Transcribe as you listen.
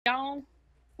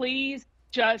please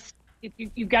just, if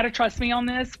you've got to trust me on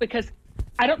this, because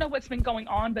I don't know what's been going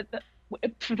on, but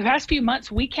for the past few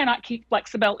months, we cannot keep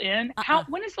Flexibelle in.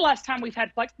 When is the last time we've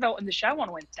had Flexibelle in the show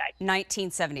on Wednesday?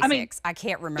 1976. I mean, I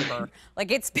can't remember. Like,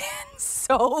 it's been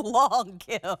so long,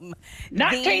 Kim.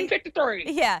 1953.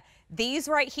 Yeah. These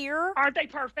right here. Aren't they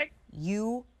perfect?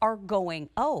 You are going,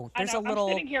 there's a little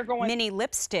mini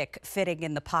lipstick fitting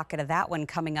in the pocket of that one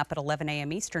coming up at 11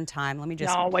 a.m. Eastern time. Let me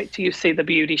just. No, wait till you see the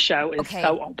beauty show. It's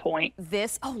so on point.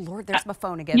 This, oh Lord, there's my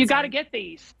phone again. You got to get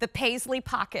these. The paisley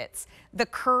pockets. The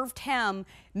curved hem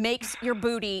makes your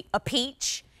booty a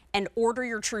peach, and order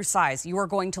your true size. You are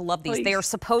going to love these.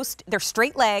 Please. They're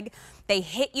straight leg. They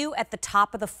hit you at the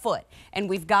top of the foot. And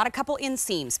we've got a couple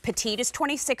inseams. Petite is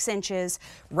 26 inches.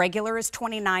 Regular is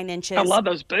 29 inches. I love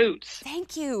those boots.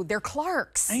 Thank you. They're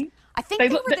Clark's. I think they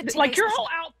were like your whole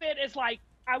outfit is like,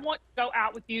 I want to go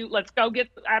out with you. Let's go get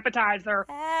the appetizer.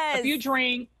 Yes. A few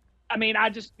drinks. I mean,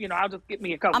 I'll just get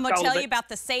me a Coca-Cola. I'm going to tell you about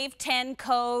the Save 10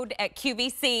 code at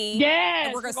QVC. Yes.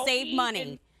 And we're going to save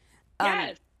money.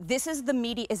 Yes. This is the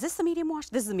medium. Is this the medium wash?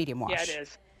 This is the medium wash. Yeah, it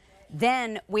is.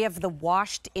 Then we have the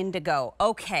washed indigo.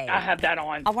 Okay. I have that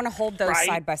on. I want to hold those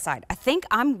side by side. I think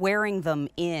I'm wearing them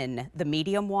in the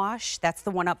medium wash. That's the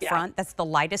one up front. That's the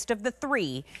lightest of the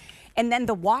three. And then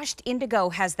the washed indigo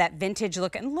has that vintage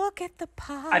look. And look at the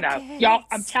pockets. I know. Y'all,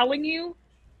 I'm telling you,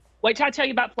 wait till I tell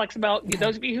you about Flexibelle. Okay.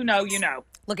 Those of you who know, you know.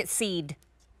 Look at seed.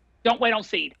 Don't wait on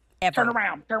seed. Ever. Turn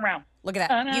around. Turn around. Look at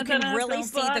that. You can really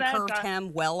see the curved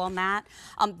hem well on that.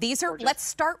 These are, gorgeous. Let's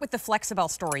start with the Flexibelle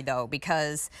story, though,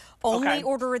 because only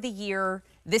order of the year.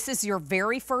 This is your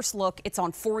very first look. It's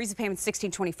on 4 easy payments,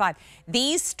 $16.25.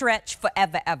 These stretch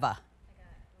forever, ever.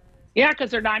 Yeah, because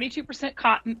they're 92%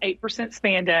 cotton, 8%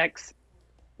 spandex.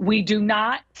 We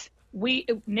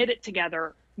knit it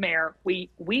together, Mare.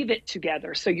 We weave it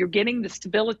together. So you're getting the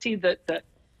stability, the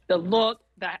look,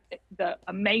 the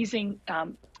amazing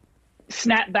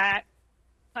snapback,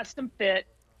 custom fit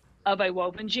of a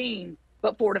woven jean,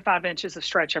 but 4 to 5 inches of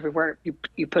stretch everywhere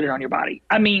you put it on your body.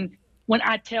 I mean, when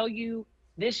I tell you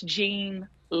this jean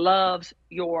loves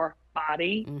your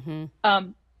body,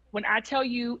 when I tell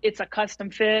you it's a custom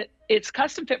fit, it's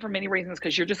custom fit for many reasons,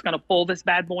 because you're just going to pull this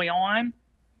bad boy on.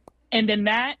 And then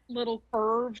that little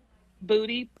curved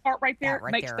booty part right there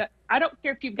makes that. I don't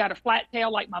care if you've got a flat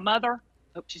tail like my mother.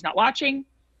 Hope she's not watching.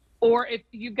 Or if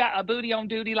you've got a booty on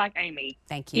duty like Amy.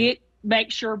 Thank you. It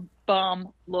makes your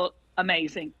bum look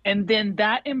amazing. And then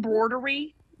that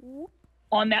embroidery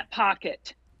on that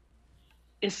pocket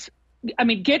is, I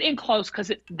mean, get in close because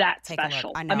it's that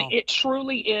special. I know. I mean, it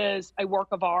truly is a work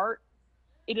of art.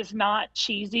 It is not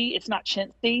cheesy. It's not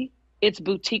chintzy. It's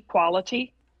boutique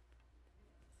quality.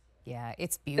 Yeah,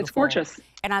 it's beautiful. It's gorgeous.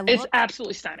 And it's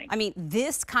absolutely stunning. I mean,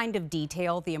 this kind of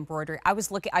detail, the embroidery,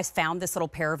 I found this little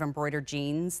pair of embroidered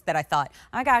jeans that I thought,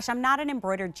 oh my gosh, I'm not an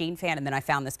embroidered jean fan. And then I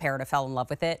found this pair and I fell in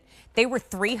love with it. They were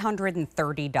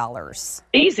 $330.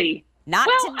 Easy. Not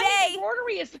today. I mean,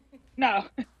 embroidery is, no.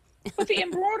 But the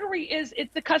embroidery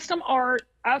it's the custom art.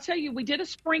 I'll tell you, we did a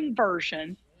spring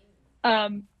version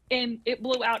and it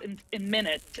blew out in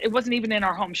minutes. It wasn't even in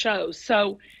our home shows.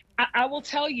 So I will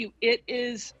tell you, it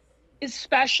is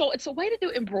special. It's a way to do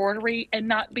embroidery and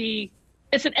not be,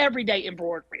 it's an everyday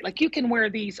embroidery. Like you can wear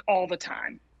these all the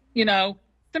time. You know,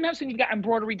 sometimes when you've got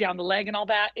embroidery down the leg and all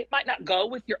that, it might not go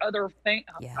with your other thing.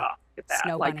 Oh, yeah. God, get that.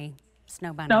 Snow bunny.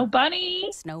 Snow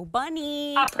bunny. Snow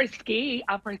bunny. Après-ski.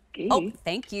 Oh,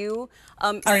 thank you.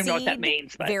 I don't even know what that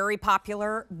means. But. Very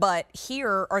popular, but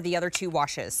here are the other two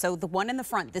washes. So the one in the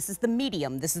front, this is the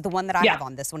medium. This is the one that I have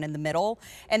on, this one in the middle.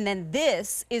 And then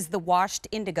this is the washed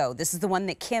indigo. This is the one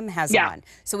that Kim has on.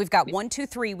 So we've got 1, 2,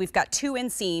 3. We've got 2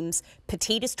 inseams.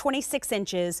 Petite is 26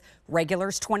 inches. Regular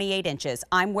is 28 inches.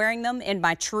 I'm wearing them in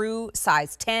my true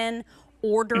size 10.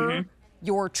 Order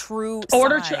your true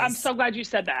size. I'm so glad you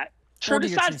said that. True to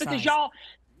size, because y'all,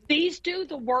 these do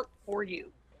the work for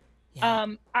you. Yeah.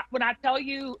 When I tell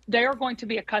you they are going to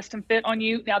be a custom fit on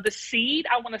you. Now the seed,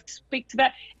 I want to speak to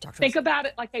that. Think about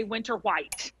it like a winter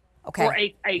white, or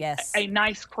a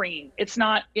nice cream. It's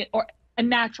not or a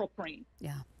natural cream.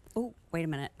 Yeah. Oh, wait a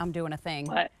minute. I'm doing a thing.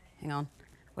 What? Hang on.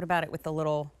 What about it with the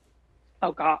little?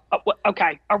 Oh God.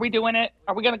 Okay. Are we doing it?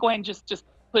 Are we going to go ahead and just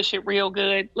push it real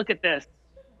good? Look at this.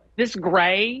 This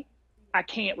gray. I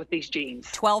can't with these jeans.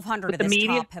 1,200 of this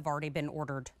top have already been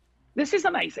ordered. This is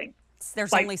amazing.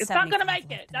 There's only it's not going to make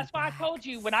it. That's why I told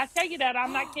you. When I tell you that,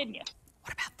 I'm not kidding you.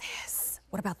 What about this?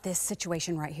 What about this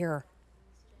situation right here?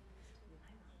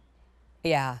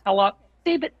 Yeah.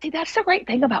 See, that's the great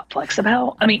thing about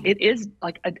Flexibelle. I mean, it is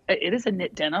like it is a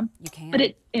knit denim. You can.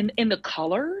 But in the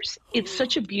colors, it's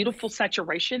such a beautiful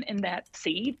saturation in that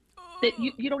seed. that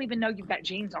you don't even know you've got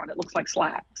jeans on. It looks like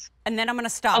slacks. And then I'm going to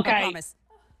stop, I promise.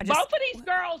 Both of these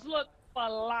girls look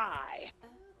fly.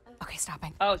 Okay,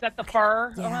 stopping. Oh, is that the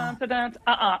fur? Yeah.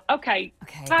 Okay.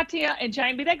 Katya and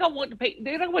Jamie, they're gonna want to pay.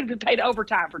 They're gonna want to be paid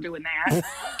overtime for doing that.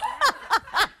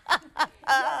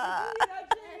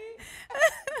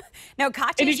 No,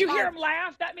 Katya. And did you hear them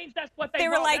laugh? That means that's what they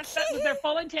were like. That was their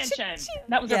full intention.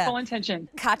 That was their full intention.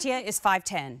 Katya is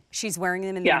 5'10". She's wearing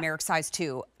them in the numeric size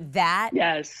 2. That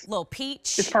little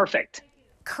peach is perfect.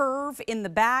 Curve in the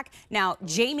back. Now,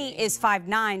 Jamie is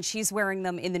 5'9". She's wearing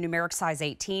them in the numeric size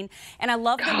 18. And I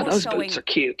love that we're those showing boots are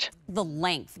cute. The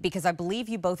length, because I believe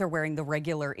you both are wearing the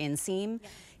regular inseam.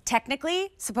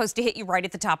 Technically, supposed to hit you right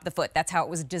at the top of the foot. That's how it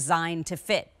was designed to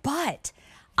fit. But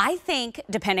I think,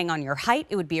 depending on your height,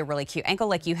 it would be a really cute ankle,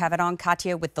 like you have it on,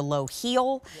 Katya, with the low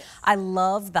heel. Yes. I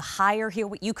love the higher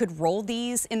heel. You could roll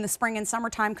these in the spring and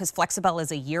summertime because Flexibelle is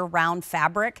a year-round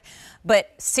fabric,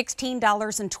 but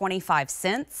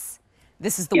 $16.25.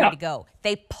 This is the way to go.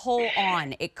 They pull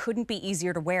on. It couldn't be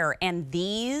easier to wear. And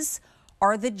these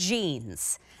are the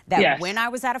jeans that when I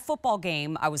was at a football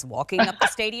game, I was walking up the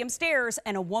stadium stairs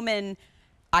and a woman,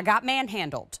 I got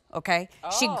manhandled, okay?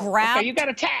 She grabbed. You got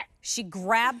attacked. She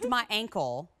grabbed my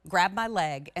ankle, grabbed my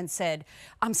leg, and said,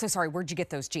 "I'm so sorry, where'd you get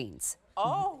those jeans?"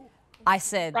 I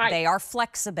said, "They are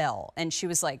Flexibelle." And she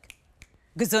was like,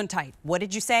 "Gesundheit, what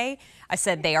did you say?" I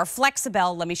said, "They are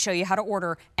Flexibelle. Let me show you how to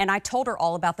order." And I told her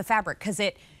all about the fabric because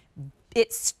it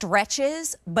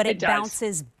stretches, but it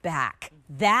bounces back.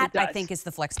 That, I think, is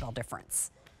the Flexibelle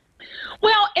difference.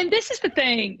 Well, and this is the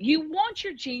thing. You want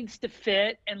your jeans to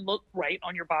fit and look great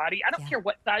on your body. I don't care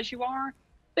what size you are.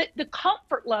 But the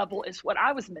comfort level is what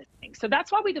I was missing. So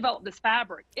that's why we developed this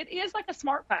fabric. It is like a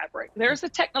smart fabric. There's a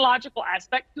technological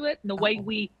aspect to it and the way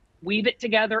we weave it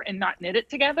together and not knit it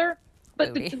together.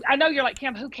 But I know you're like,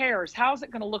 Kim, who cares? How's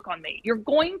it going to look on me? You're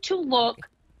going to look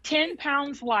 10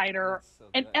 pounds lighter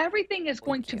and everything is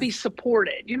going to be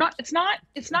supported. It's not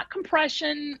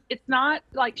compression. It's not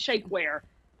like shapewear,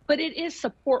 but it is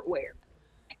support wear.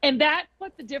 And that's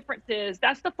what the difference is.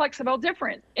 That's the Flexibelle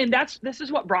difference. And this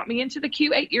is what brought me into the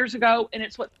Q 8 years ago, and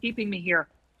it's what's keeping me here.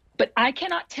 But I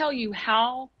cannot tell you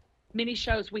how many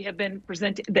shows we have been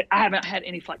presenting that I haven't had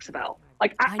any Flexibelle.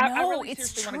 Like I really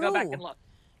seriously want to go back and look.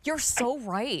 You're so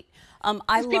right.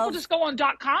 People just go on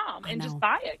 .com and just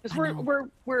buy it because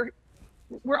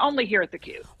we're only here at the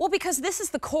Q. Well, because this is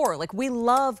the core. Like, we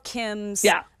love Kim's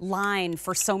line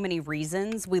for so many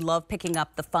reasons. We love picking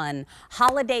up the fun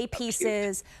holiday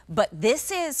pieces, but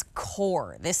this is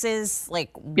core. This is like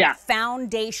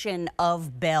foundation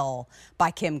of Belle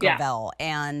by Kim Gravel.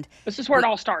 And this is where it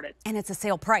all started. And it's a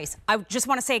sale price. I just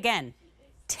want to say again,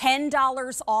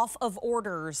 $10 off of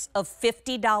orders of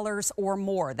 $50 or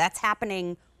more. That's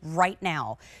happening right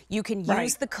now. You can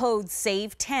use the code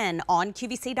SAVE10 on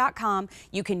QVC.com.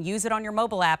 You can use it on your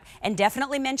mobile app and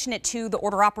definitely mention it to the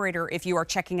order operator if you are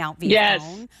checking out via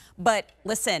phone. But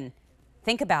listen,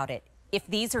 think about it. If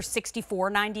these are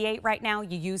 $64.98 right now,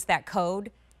 you use that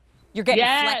code, you're getting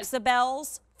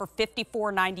Flexibelles for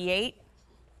 $54.98.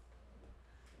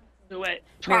 Do it.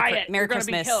 Try it. Merry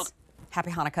Christmas. Happy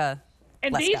Hanukkah.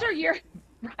 And these are year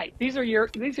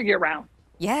round.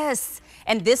 Yes,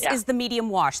 and this is the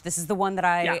medium wash. This is the one that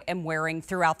I am wearing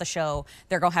throughout the show.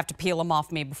 They're going to have to peel them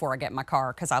off me before I get in my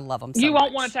car because I love them so much. You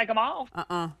won't want to take them off.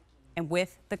 And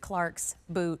with the Clark's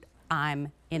boot,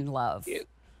 I'm in love.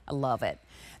 I love it.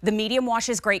 The medium wash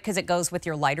is great because it goes with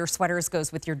your lighter sweaters,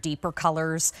 goes with your deeper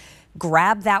colors.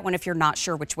 Grab that one if you're not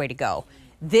sure which way to go.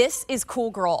 This is Cool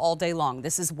Girl all day long.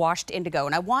 This is washed indigo,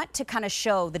 and I want to kind of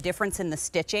show the difference in the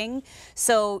stitching.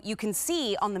 So you can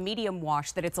see on the medium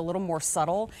wash that it's a little more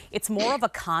subtle. It's more of a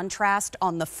contrast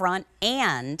on the front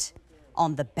and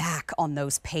on the back on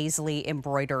those paisley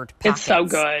embroidered pockets. It's so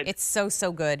good. It's so,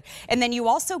 so good. And then you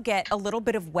also get a little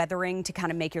bit of weathering to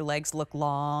kind of make your legs look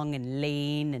long and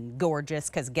lean and gorgeous,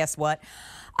 because guess what?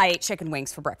 I ate chicken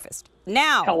wings for breakfast.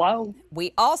 Now,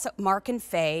 we also, Mark and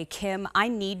Faye, Kim, I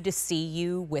need to see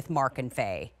you with Mark and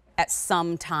Faye at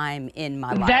some time in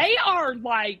my life. They are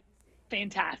like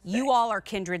fantastic. You all are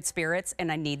kindred spirits,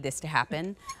 and I need this to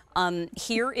happen.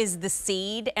 Here is the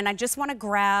seed, and I just want to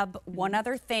grab one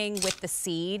other thing with the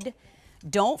seed.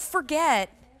 Don't forget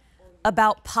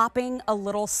about popping a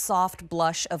little soft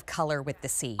blush of color with the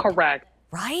seed. Correct.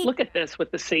 Right? Look at this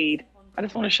with the seed. I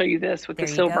just want to show you this with the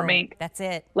silver mink. That's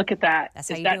it. Look at that. That's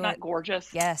how Is you that do not it.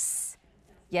 Gorgeous? Yes.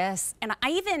 Yes. And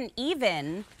I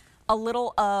even a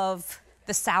little of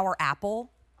the sour apple.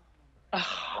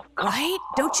 Oh, God. Right?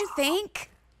 Don't you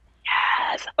think?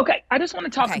 Yes. Okay. I just want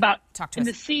to talk about Talk to in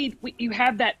us. the seed. You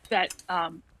have that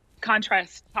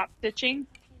contrast top stitching.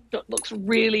 So it looks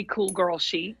really cool, girl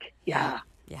chic. Yeah.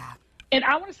 Yeah. And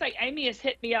I want to say, Amy has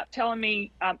hit me up telling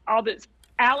me all this.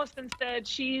 Allison said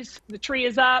the tree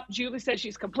is up. Julie said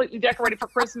she's completely decorated for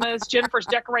Christmas. Jennifer's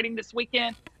decorating this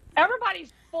weekend.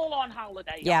 Everybody's full on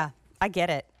holiday. Yeah, I get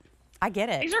it. I get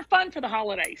it. These are fun for the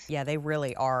holidays. Yeah, they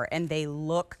really are, and they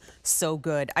look so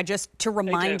good. To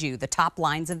remind you, the top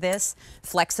lines of this,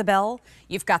 Flexibelle,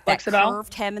 you've got that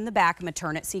curved hem in the back. I'm going to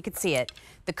turn it so you can see it.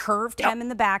 The curved hem in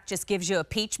the back just gives you a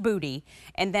peach booty,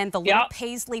 and then the little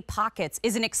paisley pockets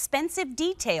is an expensive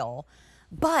detail,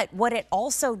 but what it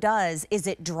also does is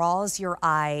it draws your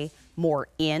eye more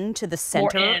into the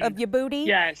center of your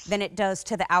booty than it does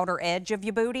to the outer edge of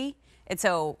your booty. And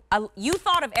so you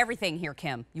thought of everything here,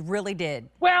 Kim. You really did.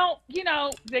 Well, you know,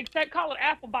 they call it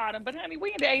apple bottom, but honey,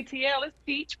 we into ATL, it's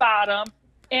peach bottom.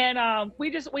 And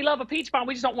we love a peach bottom.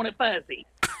 We just don't want it fuzzy.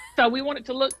 So we want it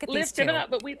to look lifted up,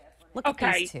 but we look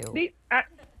at these two. You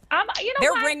know,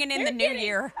 they're ringing in the new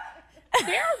year.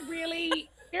 They're really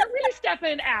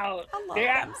stepping out. I love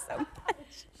them so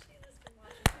much.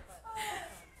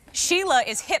 Sheila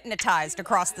is hypnotized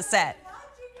across the set.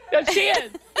 She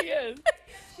is. She is.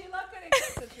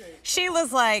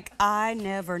 Sheila's like, I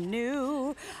never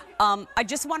knew. I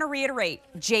just want to reiterate,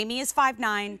 Jamie is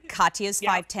 5'9", Katya is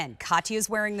 5'10". Katya is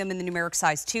wearing them in the numeric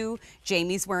size 2.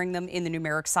 Jamie's wearing them in the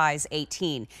numeric size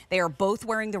 18. They are both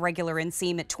wearing the regular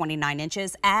inseam at 29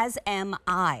 inches, as am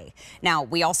I. Now,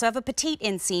 we also have a petite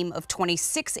inseam of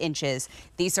 26 inches.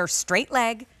 These are straight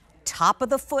leg, top of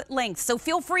the foot length. So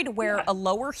feel free to wear a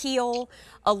lower heel,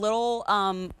 a little,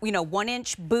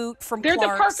 1-inch boot from Clark's. They're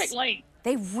the perfect length.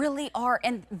 They really are,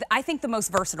 and I think the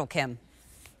most versatile, Kim.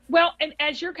 Well, and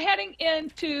as you're heading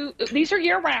into, these are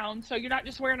year-round, so you're not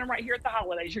just wearing them right here at the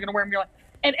holidays. You're going to wear them year-round.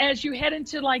 And as you head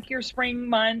into, like, your spring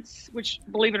months, which,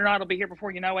 believe it or not, will be here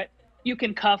before you know it, you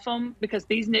can cuff them because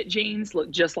these knit jeans look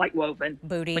just like woven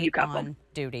booty when you cuff on them.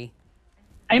 Duty.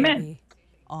 Amen. Booty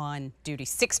on duty.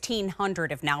 1,600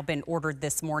 have now been ordered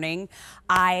this morning.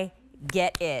 I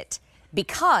get it.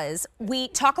 Because we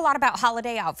talk a lot about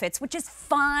holiday outfits, which is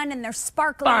fun, and they're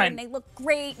sparkling, and they look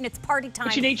great, and it's party time.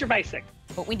 But you need your basic.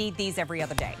 But we need these every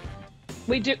other day.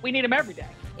 We do. We need them every day.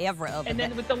 Every other day. And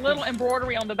then with the little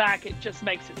embroidery on the back, it just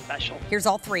makes it special. Here's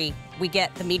all three. We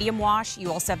get the medium wash, you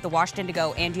also have the washed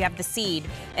indigo, and you have the seed,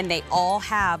 and they all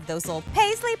have those little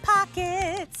paisley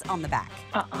pockets on the back.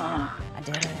 I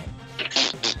did it.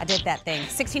 I did that thing.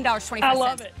 $16.25. I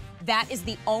love it. That is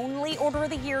the only order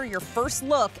of the year, your first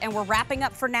look, and we're wrapping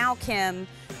up for now, Kim.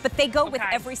 But they go with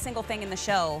every single thing in the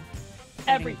show.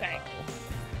 Everything.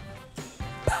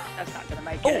 That's not going to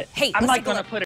make it. Hey, I'm not going to put